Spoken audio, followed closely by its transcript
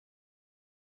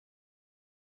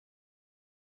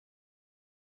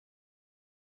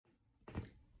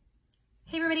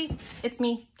Hey everybody, it's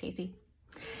me, Casey.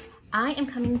 I am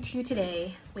coming to you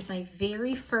today with my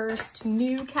very first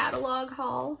new catalog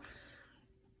haul.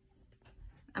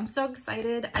 I'm so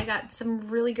excited. I got some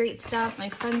really great stuff. My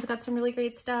friends got some really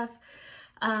great stuff.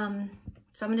 So I'm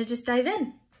gonna just dive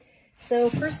in. So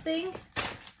first thing,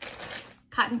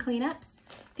 cotton cleanups.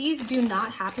 These do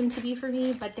not happen to be for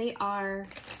me, but they are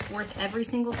worth every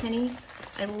single penny.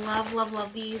 I love, love,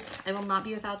 love these. I will not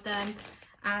be without them.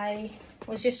 I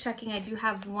was just checking, I do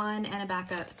have one and a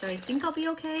backup, so I think I'll be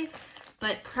okay,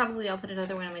 but probably I'll put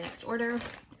another one on my next order.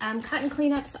 Cotton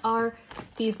cleanups are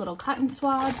these little cotton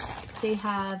swabs. They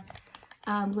have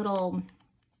little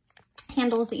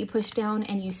handles that you push down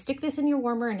and you stick this in your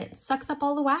warmer and it sucks up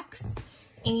all the wax,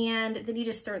 and then you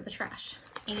just throw it in the trash.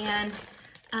 And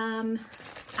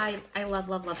I love,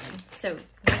 love, love them. So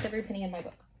worth every penny in my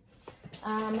book.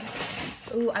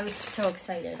 Ooh, I was so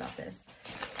excited about this.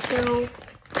 So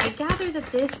I gather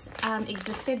that this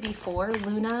existed before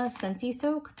Luna Scentsy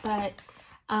Soak, but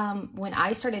when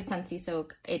I started Scentsy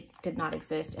Soak, it did not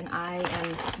exist, and I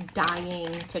am dying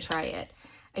to try it.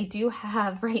 I do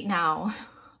have right now,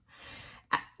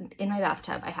 in my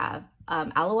bathtub, I have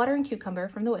aloe water and cucumber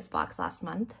from the Whiff box last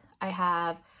month. I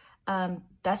have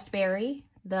Best Berry,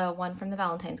 the one from the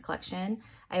Valentine's collection.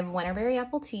 I have Winterberry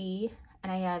apple tea,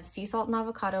 and I have sea salt and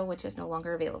avocado, which is no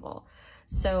longer available.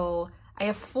 So I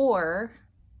have 4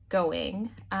 going,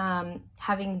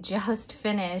 having just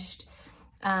finished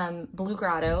Blue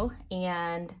Grotto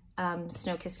and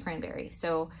Snow Kissed Cranberry.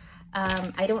 So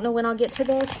I don't know when I'll get to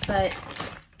this, but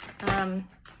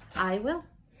I will.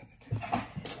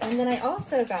 And then I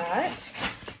also got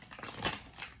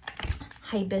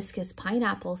Hibiscus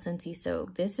Pineapple Scentsy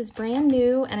Soak. This is brand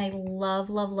new, and I love,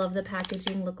 love, love the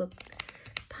packaging. Look,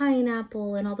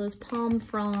 pineapple and all those palm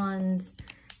fronds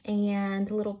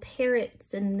and little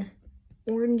parrots and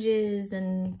oranges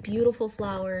and beautiful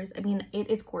flowers. I mean, it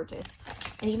is gorgeous.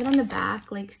 And even on the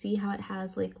back, like, see how it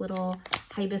has like little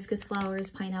hibiscus flowers,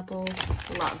 pineapples,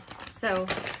 love. So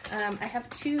I have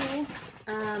 2,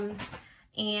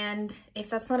 and if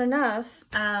that's not enough,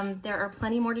 there are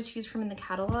plenty more to choose from in the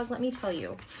catalog. Let me tell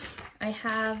you, I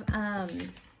have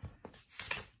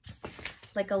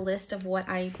like a list of what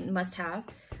I must have.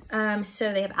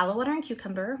 So they have aloe water and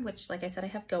cucumber, which, like I said, I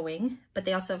have going, but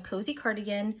they also have cozy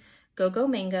cardigan, go-go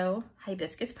mango,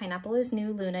 hibiscus pineapple is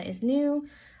new, Luna is new.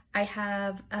 I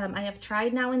have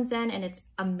tried Now and Zen, and it's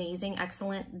amazing,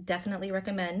 excellent, definitely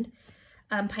recommend.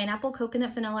 Pineapple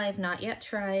coconut vanilla I have not yet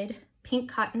tried.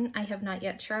 Pink cotton I have not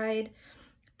yet tried.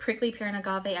 Prickly pear and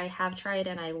agave I have tried,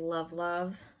 and I love,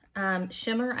 love.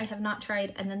 Shimmer I have not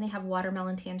tried, and then they have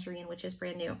watermelon tangerine, which is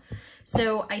brand new.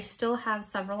 So I still have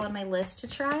several on my list to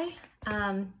try,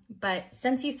 but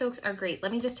Scentsy Soaks are great.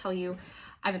 Let me just tell you,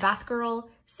 I'm a bath girl.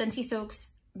 Scentsy Soaks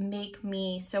make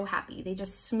me so happy. They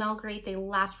just smell great. They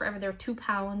last forever. They're 2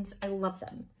 pounds. I love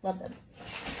them. Love them.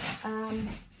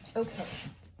 Okay.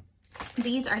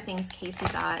 These are things Casey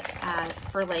got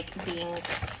for like being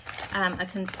a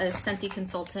Scentsy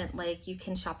consultant. Like, you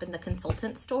can shop in the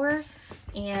consultant store.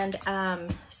 And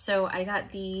so I got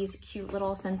these cute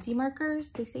little Scentsy markers.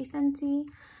 They say Scentsy.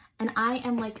 And I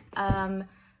am like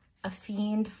a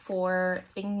fiend for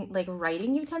like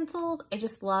writing utensils. I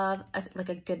just love like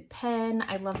a good pen.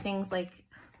 I love things like,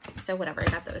 so whatever,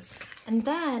 I got those. And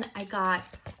then I got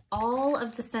all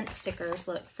of the scent stickers,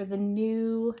 look, for the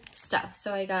new stuff.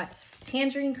 So I got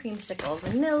Tangerine Creamsicle,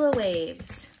 Vanilla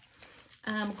Waves,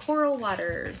 Coral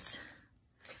Waters,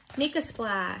 Make a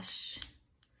Splash,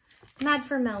 Mad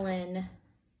for Melon,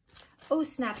 Oh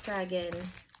Snapdragon,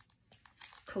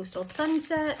 Coastal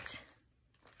Sunset,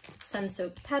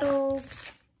 Sun-Soaked Petals,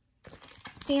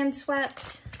 Sand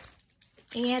Swept,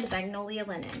 and Magnolia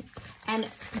Linen. And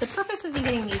the purpose of me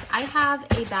getting these, I have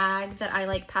a bag that I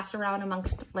like pass around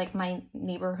amongst like my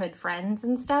neighborhood friends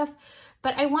and stuff,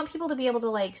 but I want people to be able to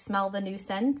like smell the new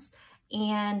scents,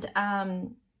 and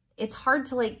it's hard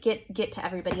to like get to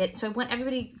everybody. So I want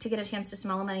everybody to get a chance to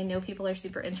smell them, and I know people are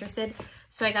super interested.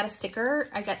 So I got a sticker.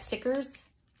 I got stickers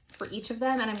for each of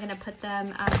them, and I'm gonna put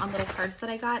them on little cards that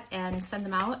I got and send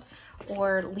them out,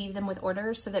 or leave them with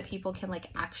orders so that people can like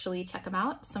actually check them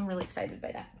out. So I'm really excited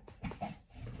by that.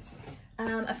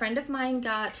 A friend of mine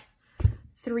got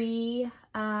 3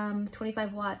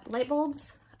 25-watt light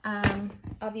bulbs.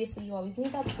 Obviously you always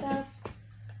need that stuff.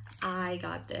 I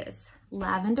got this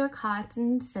Lavender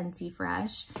Cotton Scentsy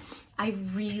Fresh. I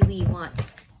really want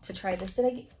to try this.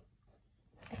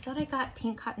 I thought I got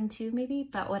pink cotton too, maybe,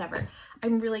 but whatever.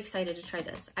 I'm really excited to try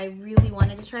this. I really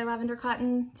wanted to try Lavender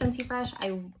Cotton Scentsy Fresh.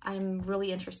 I'm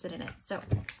really interested in it. So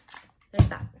there's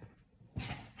that.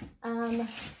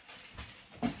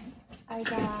 I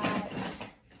got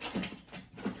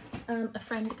A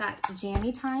friend got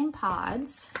Jammy Time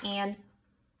pods, and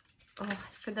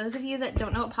for those of you that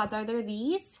don't know what pods are, they're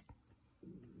these.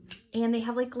 And they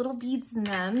have like little beads in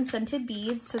them, scented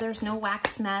beads, so there's no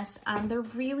wax mess. They're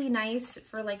really nice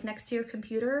for like next to your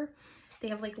computer. They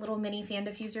have like little mini fan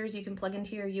diffusers you can plug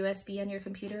into your USB on your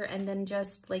computer and then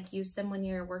just like use them when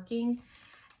you're working.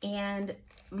 And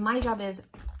my job is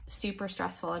super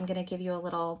stressful. I'm gonna give you a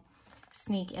little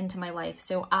sneak into my life.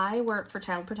 So I work for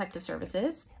Child Protective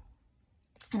Services,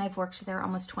 and I've worked there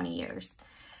almost 20 years.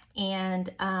 And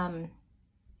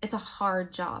it's a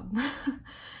hard job.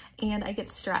 And I get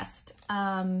stressed.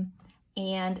 And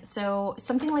so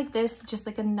something like this, just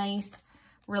like a nice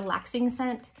relaxing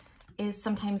scent, is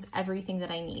sometimes everything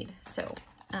that I need. So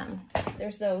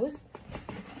there's those.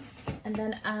 And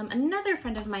then another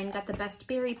friend of mine got the Best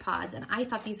Berry pods, and I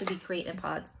thought these would be great in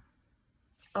pods.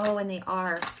 Oh, and they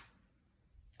are.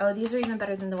 Oh, these are even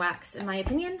better than the wax, in my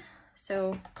opinion.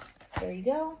 So there you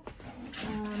go.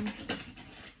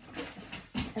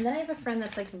 And then I have a friend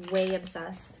that's like way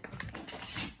obsessed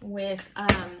with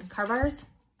car bars.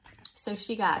 So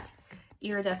she got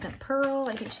Iridescent Pearl.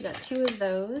 I think she got 2 of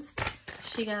those.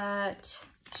 She got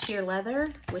Sheer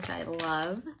Leather, which I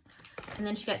love. And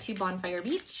then she got 2 Bonfire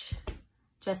Beach,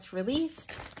 just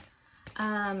released,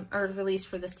 or released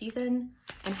for the season.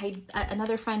 And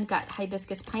another friend got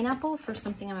Hibiscus Pineapple for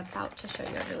something I'm about to show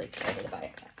you. I'm really excited about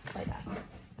it, by that.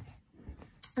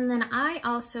 And then I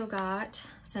also got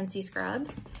Scentsy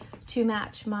scrubs to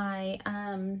match my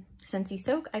Scentsy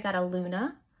soak. I got a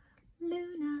Luna,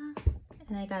 and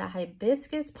I got a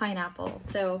Hibiscus Pineapple.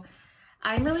 So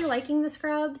I'm really liking the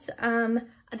scrubs.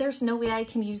 There's no way I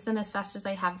can use them as fast as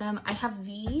I have them. I have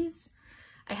these.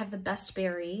 I have the Best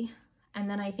Berry, and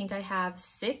then I think I have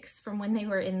 6 from when they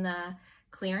were in the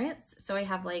clearance. So I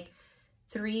have like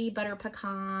 3 Butter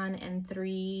Pecan and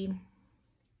 3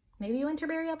 maybe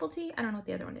Winterberry Apple Tea. I don't know what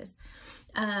the other one is.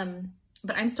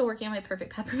 But I'm still working on my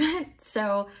Perfect Peppermint,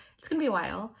 so it's gonna be a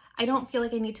while. I don't feel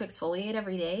like I need to exfoliate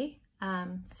every day.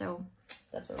 So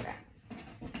that's where we're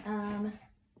at.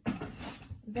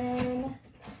 Then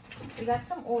we got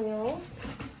some oils.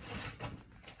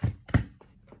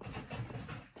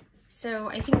 So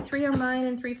I think 3 are mine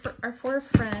and 3 are for a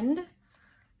friend.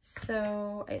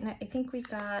 So I think we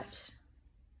got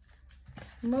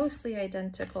mostly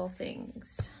identical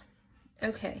things.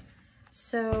 Okay,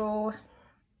 so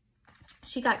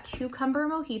she got Cucumber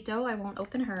Mojito. I won't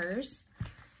open hers.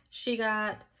 She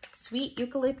got Sweet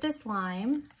Eucalyptus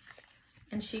Lime,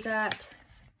 and she got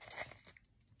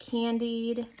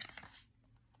Candied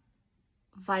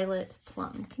Violet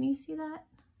Plum. Can you see that?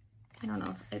 I don't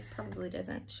know. It probably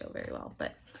doesn't show very well,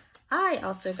 but I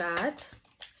also got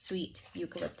Sweet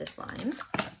Eucalyptus Lime.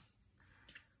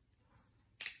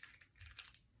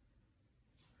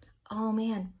 Oh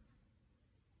man,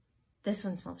 this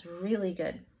one smells really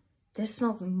good. This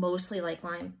smells mostly like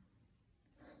lime,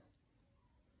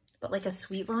 but like a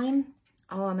sweet lime.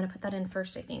 Oh, I'm gonna put that in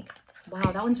first, I think. Wow,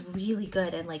 that one's really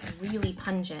good and like really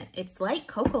pungent. It's like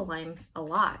cocoa lime a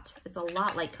lot. It's a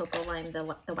lot like cocoa lime,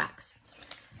 the wax.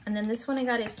 And then this one I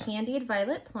got is Candied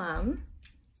Violet Plum.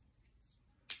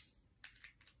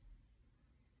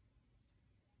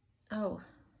 Oh.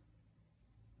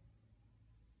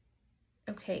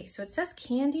 Okay, so it says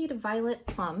Candied Violet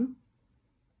Plum.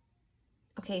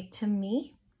 Okay, to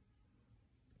me,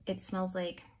 it smells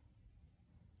like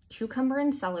cucumber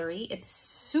and celery. It's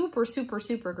super, super,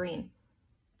 super green.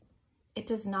 It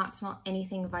does not smell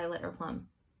anything violet or plum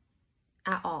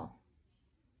at all.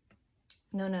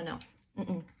 No, no, no.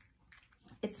 Mm-mm.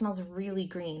 It smells really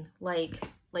green, like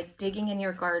digging in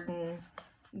your garden,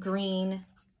 green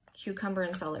cucumber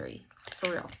and celery.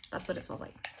 For real, that's what it smells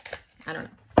like. I don't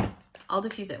know. I'll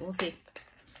diffuse it, we'll see.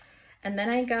 And then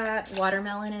I got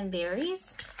Watermelon and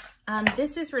Berries.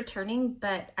 This is returning,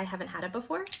 but I haven't had it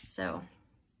before, so.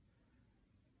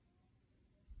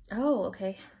 Oh,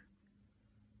 okay.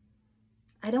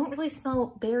 I don't really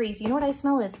smell berries. You know what I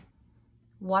smell is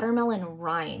watermelon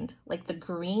rind, like the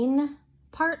green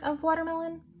part of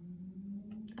watermelon,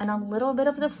 and a little bit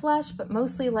of the flesh, but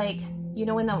mostly like, you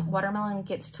know, when the watermelon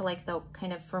gets to like the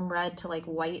kind of from red to like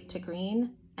white to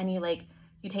green, and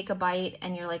you take a bite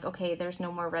and you're like, okay, there's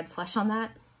no more red flesh on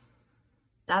that.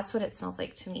 That's what it smells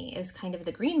like to me, is kind of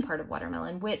the green part of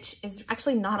watermelon, which is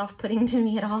actually not off-putting to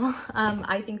me at all.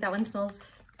 I think that one smells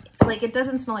like, it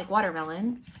doesn't smell like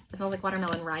watermelon. It smells like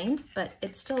watermelon rind, but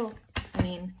it's still, I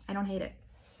mean, I don't hate it.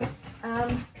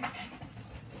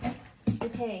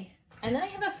 Okay, and then I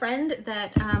have a friend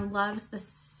that loves the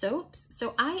soaps.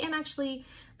 So I am actually,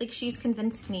 like, she's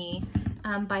convinced me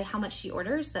by how much she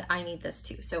orders that I need this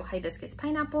too. So Hibiscus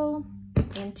Pineapple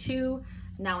and 2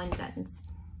 Now and Zens.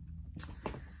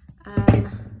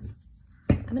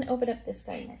 I'm gonna open up this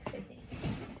guy next, I think.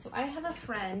 So I have a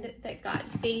friend that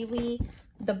got Bailey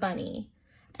the bunny,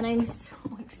 and I'm so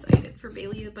excited for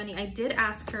Bailey the bunny. I did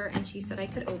ask her and she said I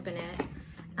could open it.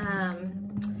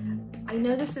 I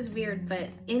know this is weird, but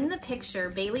in the picture,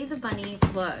 Bailey the bunny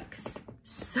looks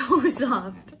so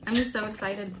soft. I'm so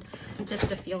excited just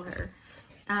to feel her.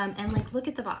 And like, look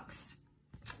at the box.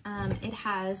 It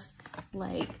has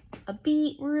like a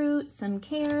beetroot, some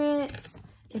carrots.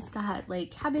 It's got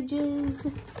like cabbages.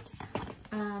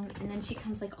 And then she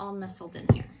comes like all nestled in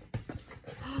here.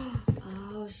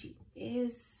 Oh, she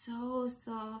is so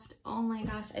soft. Oh my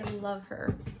gosh, I love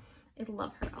her. I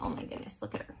love her. Oh my goodness,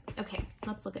 look at her. Okay,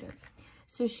 let's look at her.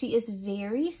 So she is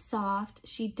very soft.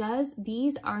 She does,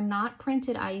 these are not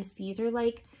printed ice. These are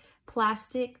like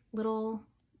plastic little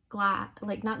glass,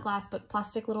 like not glass, but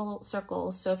plastic little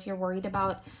circles. So if you're worried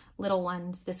about little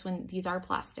ones, these are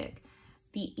plastic.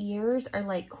 The ears are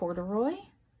like corduroy,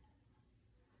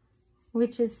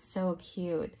 which is so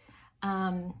cute.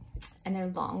 And they're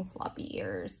long floppy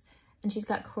ears. And she's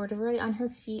got corduroy on her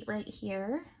feet right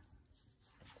here.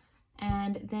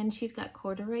 And then she's got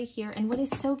corduroy here. And what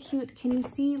is so cute, can you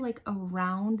see like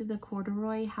around the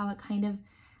corduroy, how it kind of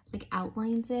like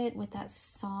outlines it with that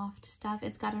soft stuff?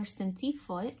 It's got her Scentsy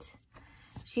foot.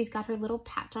 She's got her little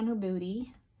patch on her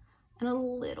booty and a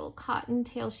little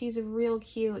cottontail. She's real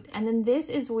cute. And then this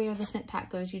is where the scent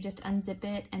pack goes. You just unzip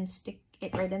it and stick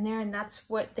it right in there. And that's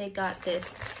what they got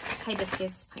this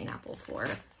hibiscus pineapple for,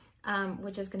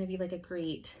 which is gonna be like a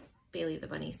great Bailey the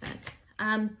bunny scent.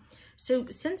 So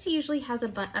Scentsy usually has a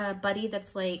buddy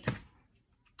that's like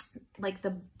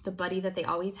the buddy that they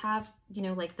always have, you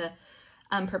know, like the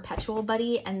perpetual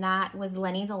buddy, and that was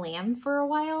Lenny the lamb for a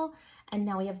while, and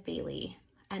now we have Bailey,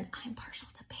 and I'm partial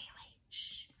to Bailey.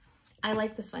 Shh. I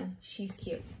like this one. She's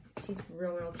cute. She's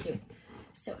real cute.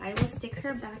 So I will stick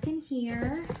her back in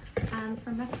here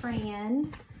from a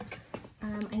friend.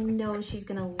 I know she's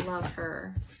gonna love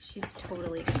her. She's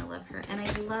totally gonna love her, and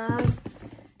I love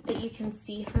that you can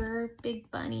see her big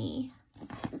bunny.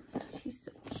 She's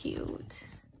so cute.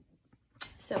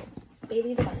 So,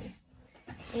 Bailey the bunny.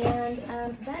 And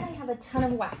then I have a ton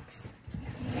of wax.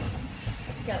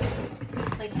 So,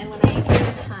 like, and when I say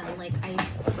a ton, like, I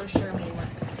for sure mean like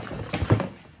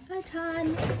a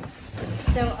ton.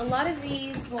 So, a lot of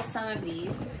these, well, some of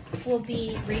these will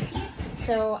be repeats.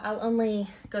 So, I'll only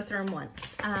go through them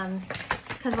once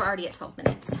because we're already at 12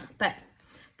 minutes. But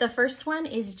the first one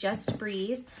is Just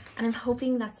Breathe, and I'm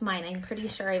hoping that's mine. I'm pretty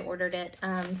sure I ordered it.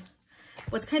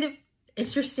 What's kind of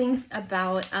interesting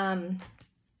about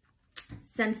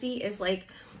Scentsy is like,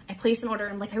 I place an order,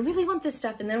 I'm like, I really want this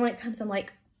stuff, and then when it comes, I'm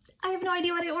like, I have no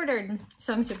idea what I ordered.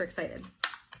 So I'm super excited.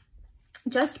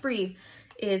 Just Breathe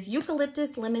is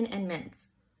eucalyptus, lemon, and mint.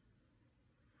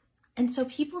 And so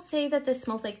people say that this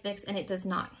smells like Vicks, and it does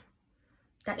not.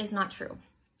 That is not true.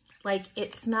 Like,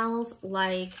 it smells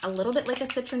like a little bit like a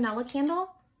citronella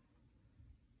candle.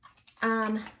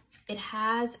 It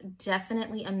has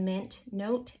definitely a mint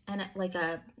note and like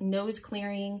a nose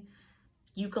clearing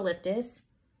eucalyptus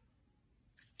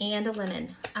and a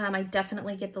lemon. I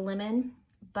definitely get the lemon,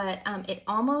 but it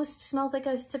almost smells like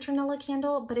a citronella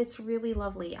candle, but it's really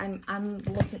lovely.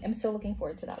 I'm so looking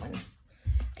forward to that one.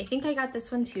 I think I got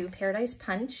this one too, Paradise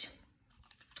Punch.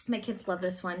 My kids love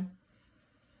this one.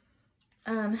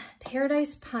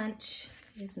 Paradise Punch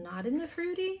is not in the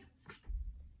fruity.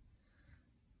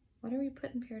 What are we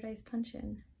putting Paradise Punch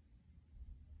in?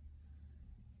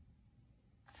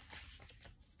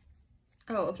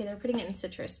 Oh, okay, they're putting it in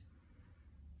citrus.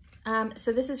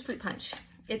 So this is fruit punch.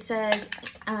 It says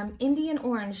Indian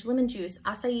orange, lemon juice,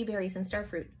 acai berries, and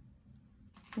starfruit.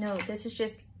 No, this is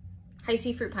just high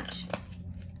C fruit punch.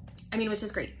 I mean, which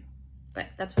is great, but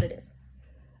that's what it is.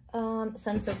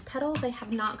 Sun-soaked petals, I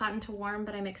have not gotten to warm,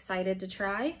 but I'm excited to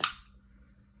try.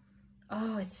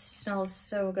 Oh, it smells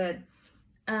so good.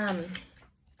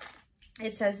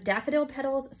 It says daffodil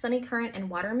petals, sunny currant, and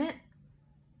water mint.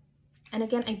 And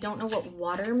again, I don't know what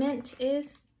water mint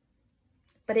is,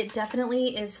 but it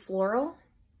definitely is floral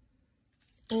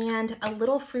and a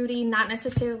little fruity, not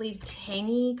necessarily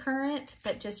tangy currant,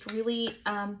 but just really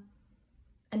a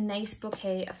nice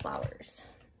bouquet of flowers.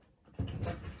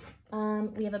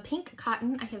 We have a pink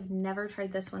cotton. I have never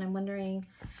tried this one. I'm wondering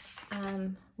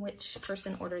which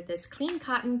person ordered this. Clean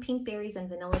cotton, pink berries, and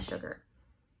vanilla sugar.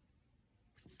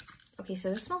 Okay,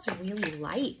 so this smells really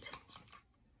light.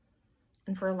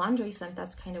 And for a laundry scent,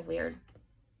 that's kind of weird.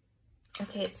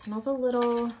 Okay, it smells a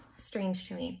little strange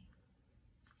to me.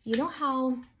 You know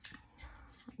how,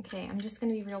 okay, I'm just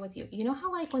gonna be real with you. You know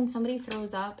how like when somebody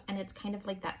throws up and it's kind of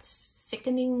like that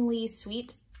sickeningly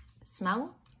sweet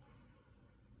smell?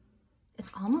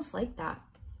 It's almost like that.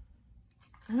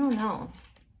 I don't know.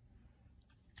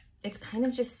 It's kind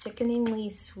of just sickeningly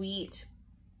sweet,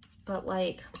 but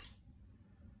like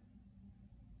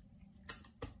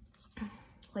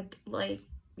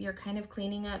you're kind of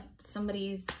cleaning up,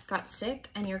 somebody's got sick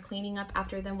and you're cleaning up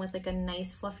after them with like a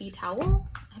nice fluffy towel.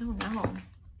 I don't know.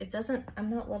 It doesn't, I'm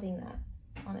not loving that,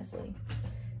 honestly.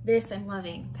 This I'm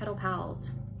loving, Petal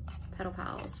Pals. Petal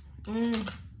Pals.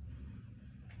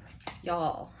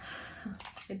 Y'all,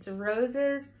 it's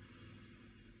roses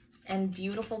and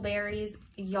beautiful berries.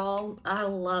 Y'all, I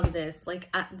love this.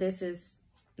 Like, this is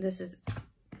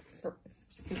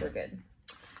super good.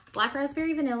 Black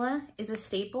Raspberry Vanilla is a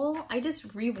staple. I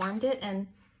just rewarmed it and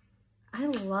I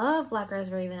love Black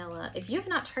Raspberry Vanilla. If you have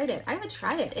not tried it, I would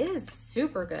try it. It is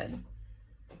super good.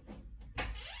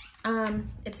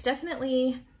 It's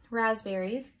definitely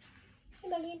raspberries. Hey,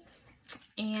 Buggy.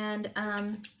 And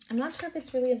I'm not sure if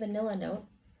it's really a vanilla note.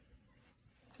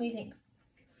 What do you think?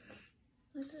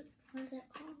 What is it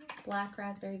called? Black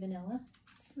Raspberry Vanilla.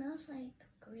 It smells like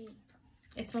grape.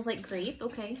 It smells like grape,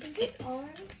 okay. Is this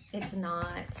orange? It's not.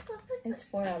 It's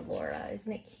for Laura.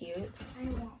 Isn't it cute? I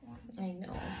want one. I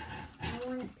know. I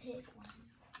want to pick one.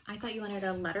 I thought you wanted a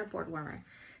letterboard warmer.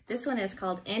 This one is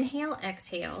called Inhale,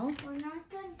 Exhale. We're not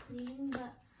done cleaning,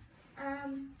 but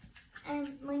and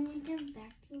when you're done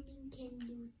vacuuming, can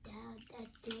you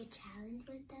do a challenge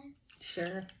with that?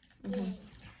 Sure. Yay.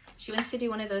 She wants to do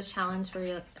one of those challenges where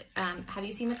you, have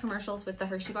you seen the commercials with the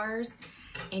Hershey bars?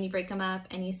 And you break them up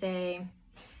and you say,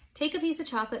 take a piece of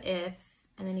chocolate if,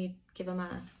 and then you give them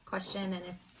a question, and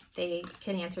if they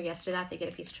can answer yes to that, they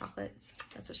get a piece of chocolate.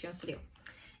 That's what she wants to do.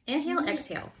 Inhale,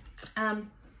 exhale.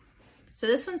 So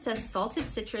this one says salted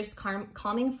citrus,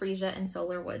 calming freesia, and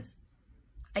solar woods.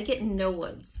 I get no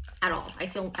woods at all.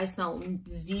 I smell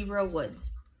zero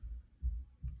woods.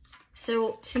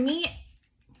 So to me,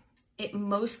 it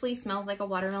mostly smells like a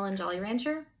watermelon Jolly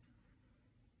Rancher.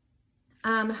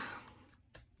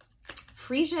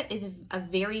 Freesia is a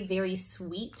very, very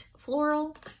sweet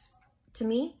floral to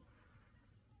me,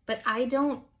 but I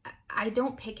don't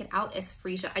pick it out as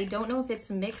freesia. I don't know if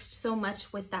it's mixed so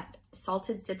much with that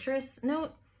salted citrus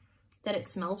note that it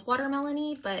smells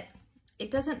watermelon-y, but it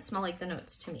doesn't smell like the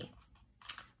notes to me.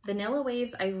 Vanilla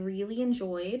Waves I really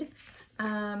enjoyed.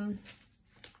 That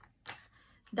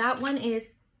one is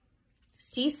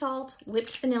sea salt,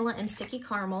 whipped vanilla, and sticky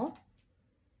caramel.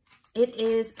 It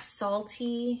is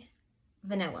salty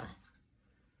vanilla.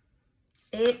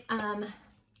 It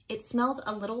smells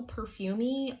a little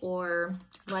perfumey, or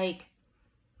like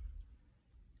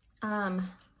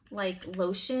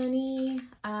lotion-y,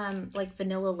 like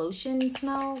vanilla lotion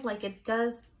smell. Like it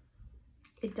does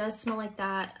smell like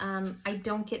that. I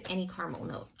don't get any caramel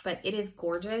note, but it is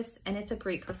gorgeous and it's a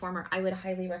great performer. I would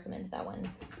highly recommend that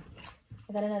one.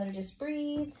 I got another Just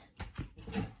Breathe.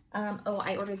 Oh,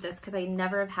 I ordered this because I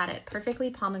never have had it. Perfectly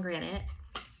Pomegranate.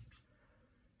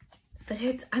 But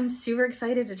I'm super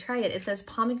excited to try it. It says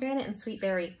pomegranate and sweet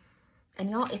berry. And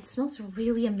y'all, it smells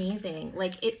really amazing.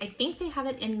 Like I think they have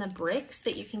it in the bricks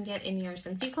that you can get in your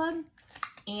Scentsy Club.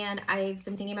 And I've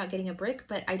been thinking about getting a brick,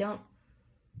 but I don't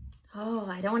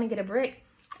want to get a brick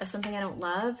of something I don't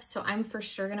love. So I'm for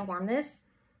sure going to warm this.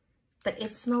 But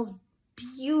it smells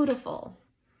beautiful.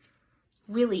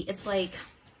 Really, it's like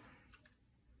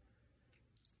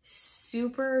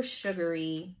super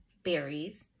sugary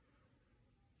berries.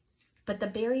 But the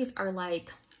berries are like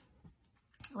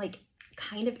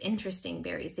kind of interesting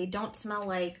berries. They don't smell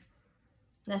like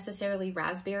necessarily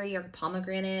raspberry or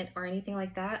pomegranate or anything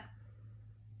like that.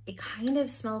 It kind of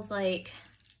smells like,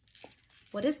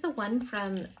 what is the one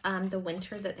from the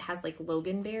winter that has like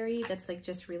loganberry? That's like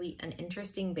just really an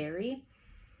interesting berry.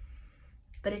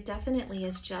 But it definitely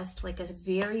is just like a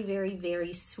very, very,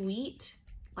 very sweet,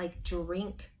 like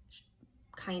drink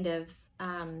kind of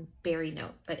berry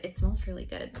note, but it smells really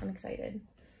good. I'm excited.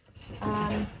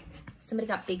 Somebody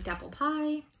got baked apple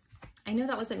pie. I know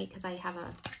that wasn't me because I have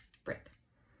a brick.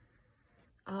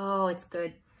 Oh, it's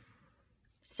good.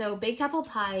 So baked apple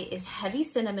pie is heavy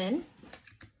cinnamon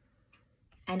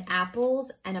and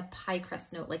apples and a pie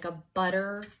crust note, like a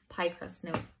butter pie crust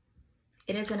note.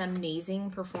 It is an amazing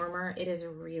performer. It is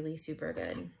really super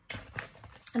good.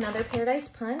 Another Paradise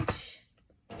Punch.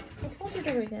 I told you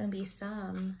there were gonna be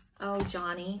some. Oh,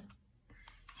 Johnny.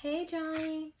 Hey,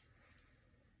 Johnny.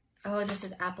 Oh, this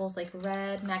is apples, like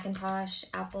red Macintosh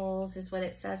apples is what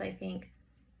it says, I think.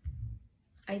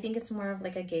 I think it's more of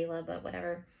like a gala, but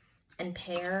whatever. And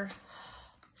pear.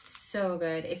 So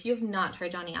good. If you have not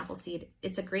tried Johnny Appleseed,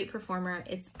 it's a great performer.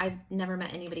 I've never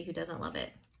met anybody who doesn't love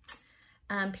it.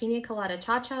 Pina Colada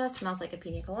Cha-Cha smells like a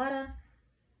pina colada.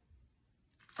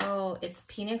 Oh, it's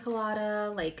pina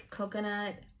colada, like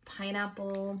coconut,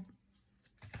 pineapple.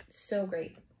 So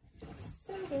great.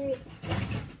 So great.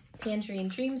 Tangerine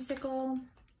dreamsicle,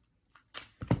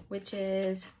 which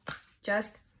is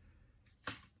just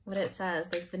what it says,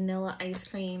 like vanilla ice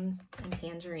cream and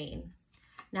tangerine.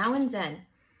 Now in Zen.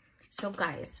 So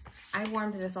guys, I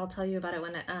warmed this, I'll tell you about it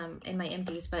when in my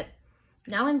empties, but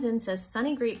Now in Zen says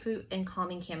sunny grapefruit and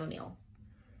calming chamomile.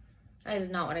 That is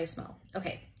not what I smell.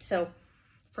 Okay, so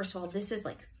first of all, this is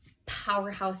like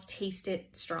powerhouse, taste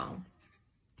it strong.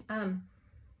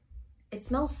 It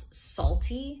smells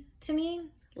salty to me,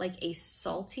 like a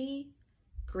salty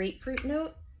grapefruit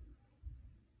note.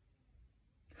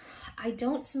 I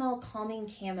don't smell calming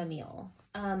chamomile.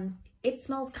 It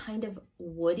smells kind of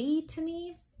woody to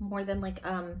me, more than like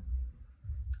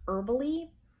herbally.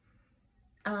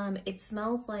 It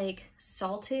smells like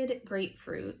salted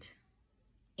grapefruit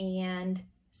and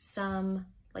some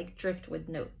like driftwood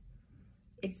note.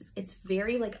 It's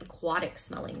very like aquatic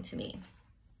smelling to me.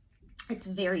 It's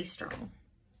very strong,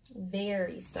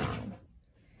 very strong.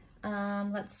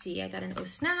 Let's see, I got an Oh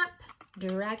Snap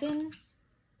Dragon.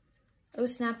 Oh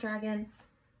Snapdragon.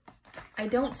 I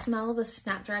don't smell the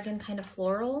Snapdragon kind of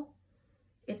floral.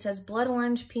 It says blood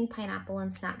orange, pink pineapple,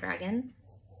 and Snapdragon.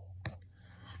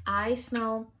 I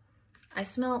smell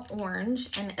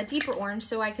orange and a deeper orange,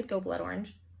 so I could go blood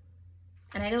orange.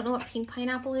 And I don't know what pink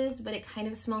pineapple is, but it kind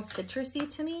of smells citrusy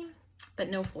to me, but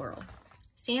no floral.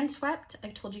 Sand Swept,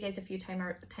 I've told you guys a few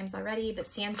times already, but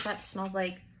Sand Swept smells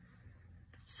like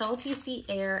salty sea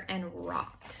air and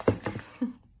rocks.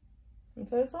 That's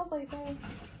what it smells like.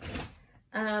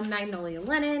 Magnolia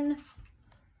Linen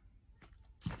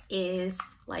is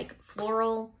like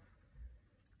floral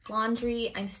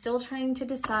laundry. I'm still trying to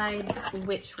decide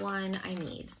which one I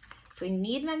need. Do I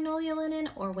need Magnolia Linen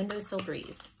or Windowsill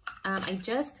Breeze? I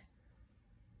just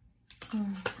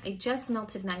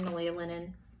melted Magnolia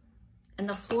Linen, and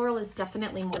the floral is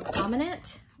definitely more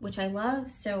prominent, which I love,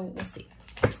 so we'll see.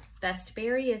 Best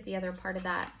Berry is the other part of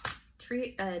that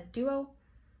duo.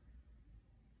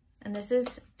 And this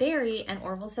is berry, and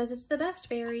Orville says it's the best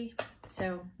berry.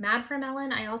 So Mad for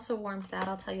Melon, I also warmed that,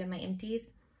 I'll tell you in my empties.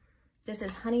 This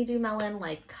is Honeydew Melon,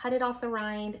 like cut it off the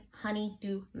rind,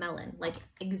 Honeydew Melon. Like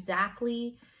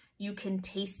exactly, you can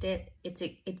taste it.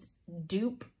 It's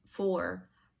dupe for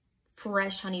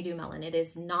fresh Honeydew Melon. It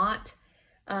is not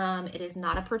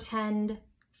a pretend,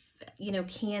 you know,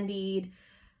 candied,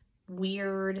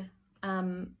 weird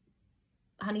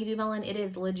Honeydew Melon. It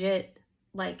is legit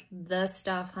like the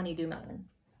stuff Honeydew Melon.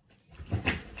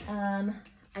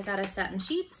 I got a Satin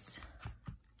Sheets.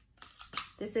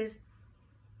 This is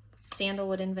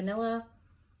Sandalwood and Vanilla.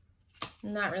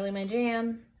 Not really my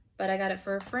jam, but I got it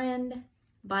for a friend.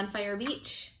 Bonfire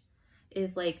Beach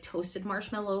is like toasted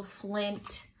marshmallow,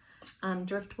 flint,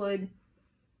 driftwood.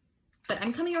 But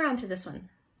I'm coming around to this one.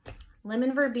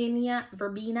 Lemon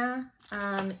Verbena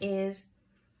is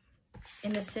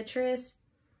in the citrus.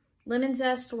 Lemon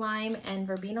zest, lime, and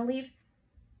verbena leaf.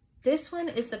 This one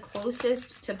is the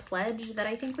closest to Pledge that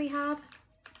I think we have.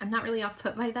 I'm not really off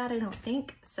put by that, I don't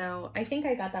think. So I think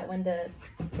I got that one to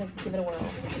give it a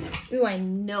whirl. Ooh, I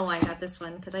know I got this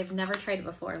one because I've never tried it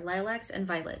before. Lilacs and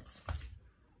Violets.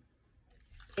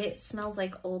 It smells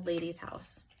like old lady's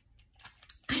house.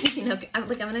 You know, I'm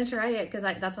gonna try it because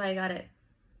that's why I got it.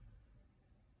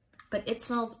 But it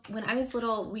smells, when I was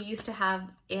little, we used to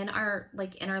have in our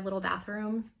little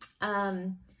bathroom,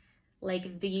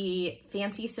 like the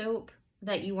fancy soap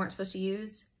that you weren't supposed to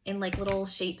use in like little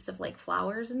shapes of like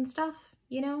flowers and stuff,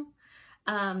 you know?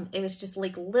 It was just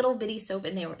like little bitty soap,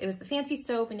 and it was the fancy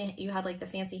soap, and you had like the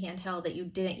fancy handheld that you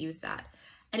didn't use that.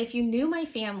 And if you knew my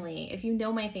family, if you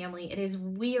know my family, it is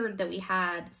weird that we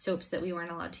had soaps that we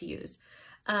weren't allowed to use.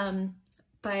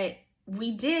 But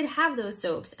we did have those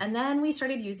soaps, and then we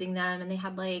started using them, and they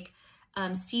had like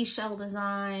seashell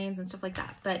designs and stuff like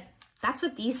that. But that's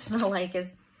what these smell like,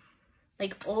 is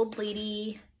like old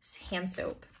lady hand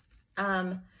soap.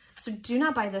 So do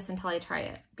not buy this until I try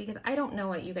it, because I don't know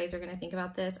what you guys are gonna think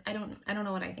about this. I don't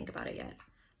know what I think about it yet,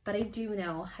 but I do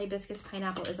know Hibiscus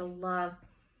Pineapple is a love.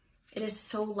 It is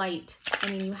so light. I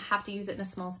mean, you have to use it in a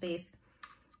small space,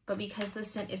 but because the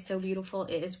scent is so beautiful,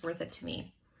 it is worth it to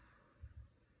me.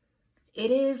 It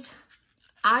is,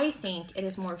 I think it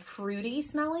is more fruity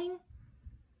smelling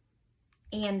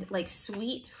and like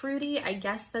sweet fruity. I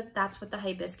guess that's what the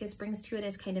hibiscus brings to it,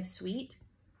 is kind of sweet.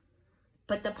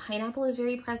 But the pineapple is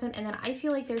very present. And then I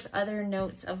feel like there's other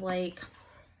notes of like,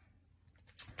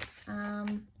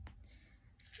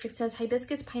 it says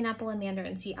hibiscus, pineapple, and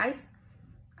mandarin. See,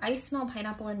 I smell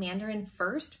pineapple and mandarin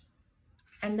first,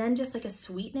 and then just like a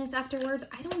sweetness afterwards.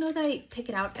 I don't know that I pick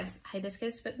it out as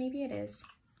hibiscus, but maybe it is.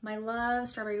 My love,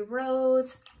 strawberry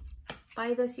rose.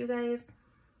 Buy this, you guys.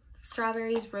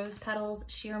 Strawberries, rose petals,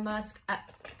 sheer musk,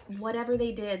 whatever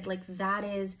they did, like that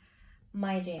is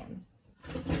my jam.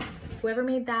 Whoever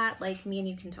made that, like me and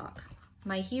you can talk.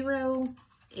 My hero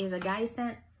is a guy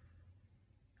scent.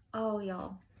 Oh,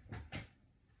 y'all.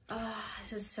 Oh,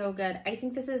 this is so good. I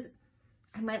think this is,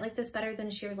 I might like this better than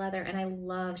sheer leather, and I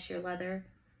love sheer leather.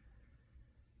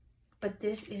 But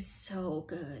this is so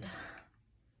good.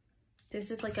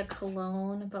 This is like a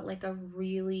cologne, but like a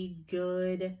really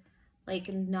good, like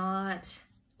not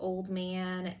old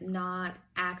man, not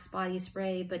Axe body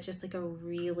spray, but just like a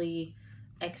really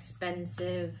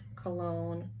expensive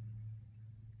cologne.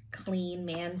 Clean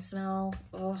man smell.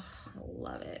 Oh, I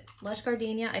love it. Lush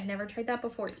Gardenia. I've never tried that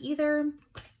before either.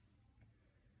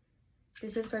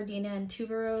 This is Gardenia and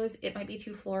Tuberose. It might be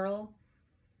too floral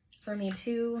for me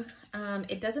too.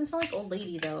 It doesn't smell like Old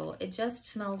Lady though. It just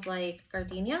smells like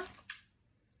Gardenia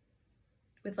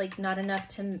with like not enough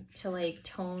to like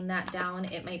tone that down.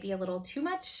 It might be a little too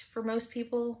much for most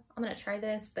people. I'm gonna try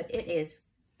this, but it is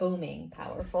booming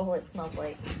powerful. It smells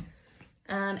like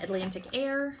Atlantic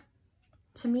Air.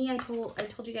 To me, I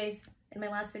told you guys in my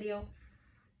last video,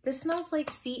 this smells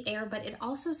like sea air, but it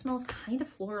also smells kind of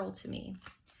floral to me.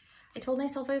 I told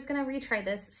myself I was gonna retry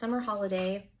this. Summer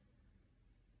Holiday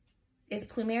is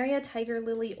Plumeria, Tiger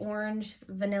Lily, Orange,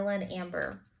 Vanilla, and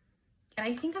Amber. And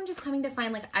I think I'm just coming to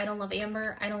find, like, I don't love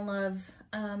amber, I don't love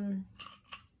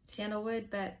sandalwood,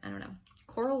 but I don't know.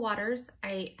 Coral Waters,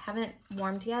 I haven't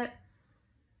warmed yet,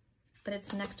 but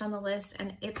it's next on the list,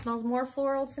 and it smells more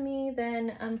floral to me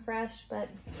than fresh, but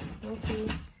we'll see.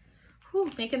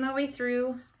 Whew, making my way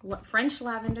through. French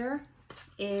Lavender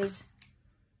is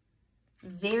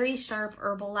very sharp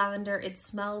herbal lavender. It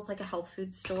smells like a health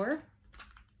food store.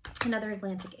 Another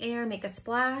Atlantic Air, Make a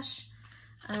Splash.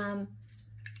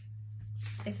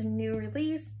 It's a new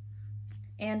release,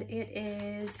 and it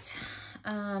is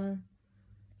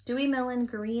Dewy Melon,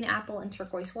 Green Apple, and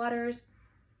Turquoise Waters.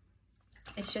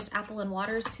 It's just apple and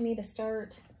waters to me to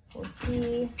start. Let's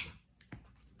see.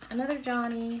 Another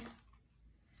Johnny.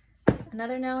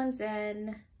 Another Now and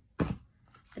Zen.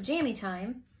 A Jammy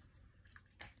Time.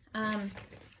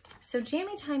 So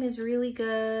Jammy Time is really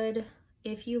good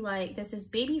if you like. This is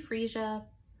Baby Freesia,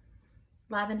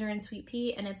 Lavender and Sweet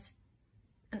Pea, and it's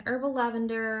an herbal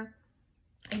lavender.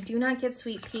 I do not get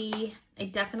Sweet Pea. I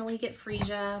definitely get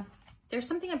Freesia. There's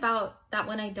something about that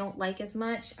one I don't like as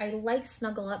much. I like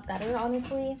Snuggle Up better,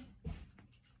 honestly.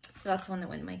 So that's the one that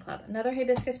went in my club. Another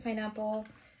Hibiscus Pineapple.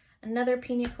 Another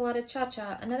Pina Colada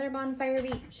Cha-Cha. Another Bonfire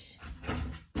Beach.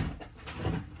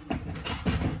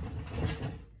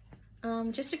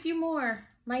 Just a few more.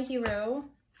 My hero.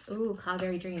 Ooh,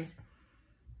 Cloudberry Dreams.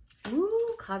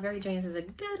 Ooh, Cloudberry Dreams is a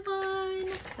good one.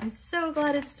 I'm so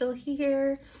glad it's still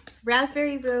here.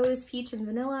 Raspberry, Rose, Peach, and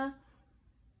Vanilla.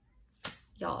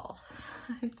 Y'all,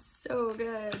 it's so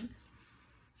good.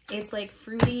 It's like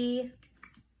fruity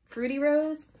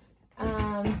rose,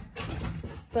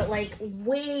 but like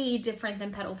way different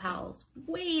than Petal Pals.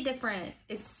 Way different.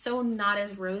 It's so not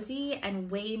as rosy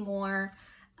and way more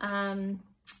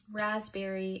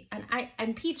raspberry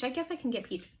and peach. I guess I can get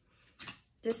peach.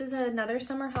 This is another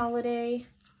Summer Holiday.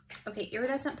 Okay,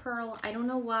 Iridescent Pearl. I don't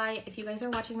know why, if you guys are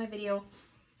watching my video,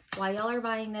 why y'all are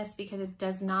buying this, because it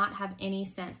does not have any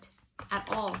scent at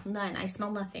all. None. I smell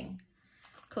nothing.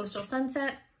 Coastal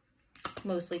Sunset.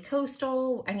 Mostly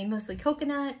coastal. I mean, mostly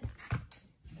coconut.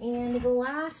 And the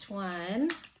last one,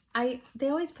 they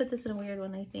always put this in a weird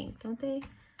one, I think, don't they?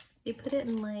 They put it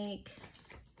in like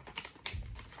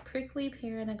Prickly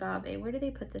Pear and Agave. Where do they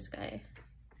put this guy?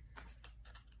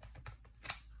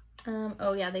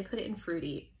 Oh yeah, they put it in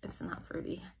fruity. It's not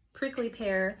fruity. Prickly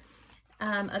Pear,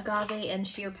 Agave, and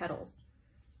Sheer Petals.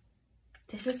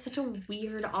 This is such a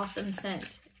weird, awesome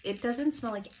scent. It doesn't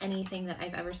smell like anything that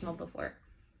I've ever smelled before.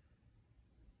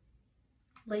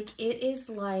 Like, it is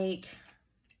like,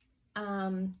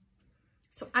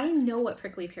 so I know what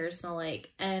prickly pears smell like,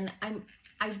 and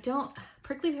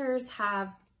prickly pears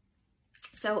have,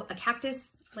 so a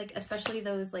cactus, like especially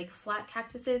those like flat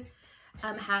cactuses,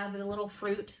 have the little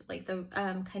fruit, like the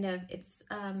it's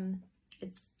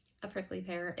a prickly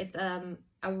pear. It's a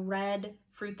red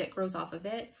fruit that grows off of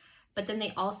it, but then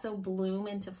they also bloom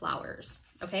into flowers.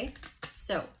 Okay,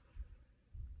 so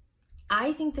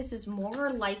I think this is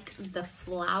more like the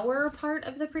flower part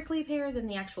of the prickly pear than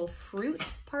the actual fruit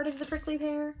part of the prickly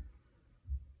pear.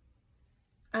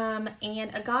 And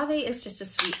agave is just a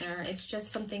sweetener. It's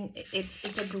just something,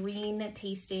 it's a green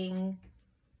tasting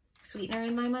sweetener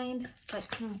in my mind, but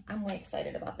I'm way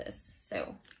excited about this.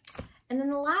 So, And then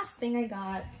the last thing I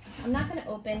got, I'm not gonna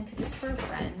open because it's for a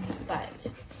friend, but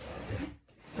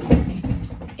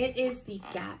it is the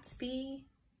Gatsby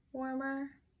warmer.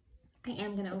 I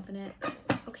am gonna open it.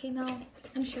 Okay, Mel,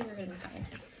 I'm sure you're gonna be fine.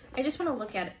 I just wanna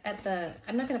look at the,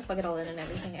 I'm not gonna plug it all in and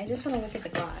everything. I just wanna look at the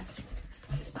glass.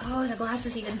 Oh, the glass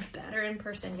is even better in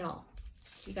person, y'all.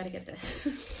 You gotta get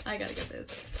this. I gotta get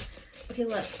this. Okay,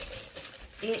 look,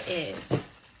 it is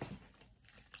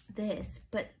this,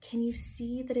 but can you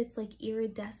see that it's like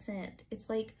iridescent? It's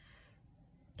like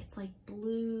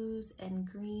blues and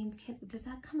greens. Does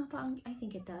that come up on, I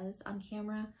think it does on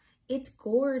camera. It's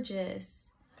gorgeous.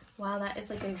 Wow, that is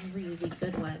like a really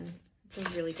good one. It's a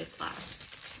really good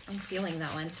glass. I'm feeling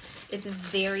that one. It's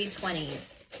very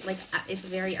 20s, like it's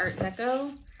very Art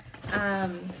Deco.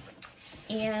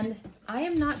 And I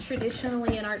am not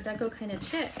traditionally an Art Deco kind of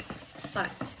chick,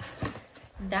 but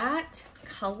that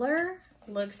color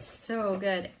looks so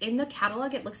good. In the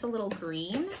catalog, it looks a little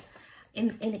green.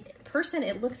 In person,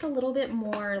 it looks a little bit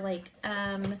more like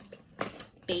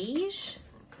beige.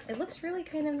 It looks really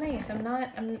kind of nice.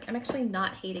 I'm actually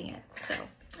not hating it. So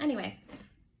anyway,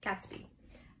 Gatsby.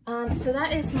 So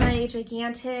that is my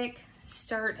gigantic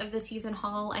start of the season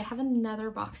haul. I have another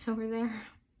box over there.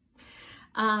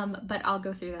 But I'll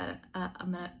go through that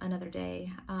another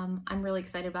day. I'm really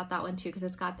excited about that one too because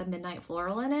it's got the Midnight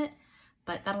Floral in it,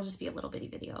 but that'll just be a little bitty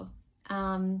video.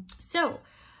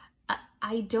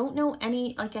 I don't know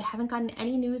any, like I haven't gotten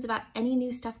any news about any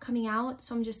new stuff coming out.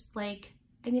 So I'm just like,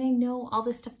 I mean, I know all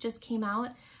this stuff just came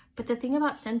out, but the thing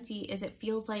about Scentsy is it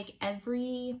feels like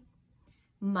every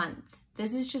month,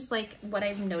 this is just like what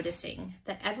I'm noticing,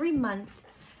 that every month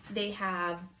they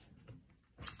have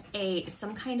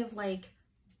some kind of like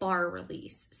bar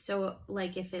release. So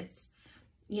like if it's,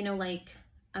 you know, like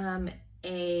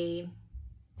a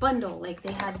bundle, like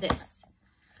they had this.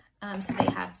 So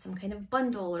they have some kind of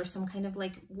bundle or some kind of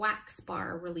like wax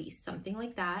bar release, something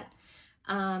like that.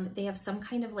 They have some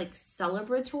kind of like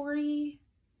celebratory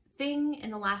thing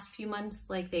in the last few months.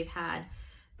 Like they've had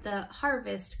the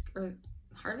Harvest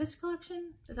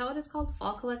collection. Is that what it's called?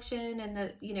 Fall collection and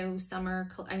the, you know,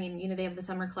 summer. I mean, you know, they have the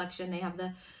summer collection. They have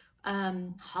the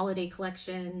holiday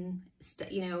collection,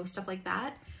 you know, stuff like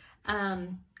that.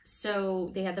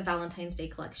 So they had the Valentine's Day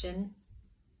collection.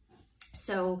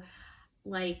 So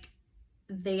like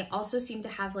they also seem to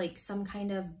have like some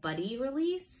kind of buddy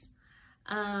release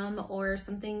or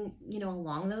something, you know,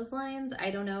 along those lines.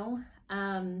 I don't know.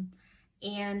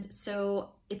 And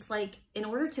so it's like in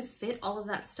order to fit all of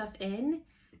that stuff in,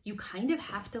 you kind of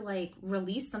have to like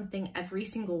release something every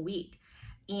single week.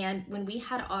 And when we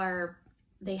had our,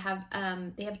 they have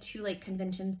two like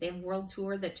conventions. They have World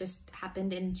Tour that just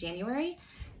happened in January,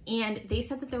 and they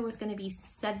said that there was going to be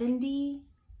 70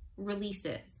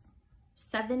 releases.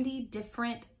 70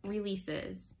 different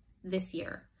releases this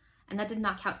year. And that did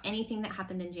not count anything that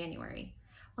happened in January.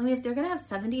 Well, I mean, if they're going to have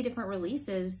 70 different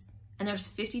releases and there's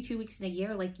 52 weeks in a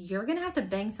year, like you're going to have to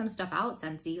bang some stuff out,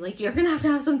 Scentsy. Like you're going to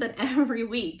have something every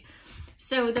week.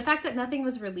 So the fact that nothing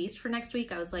was released for next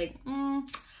week, I was like,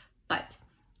 but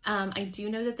I do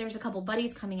know that there's a couple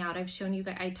buddies coming out. I've shown you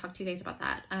guys, I talked to you guys about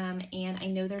that. And I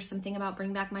know there's something about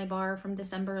Bring Back My Bar from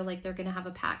December, like they're going to have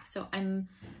a pack. So I'm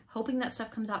hoping that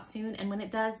stuff comes out soon. And when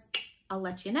it does, I'll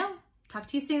let you know. Talk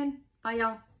to you soon. Bye,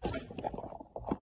 y'all.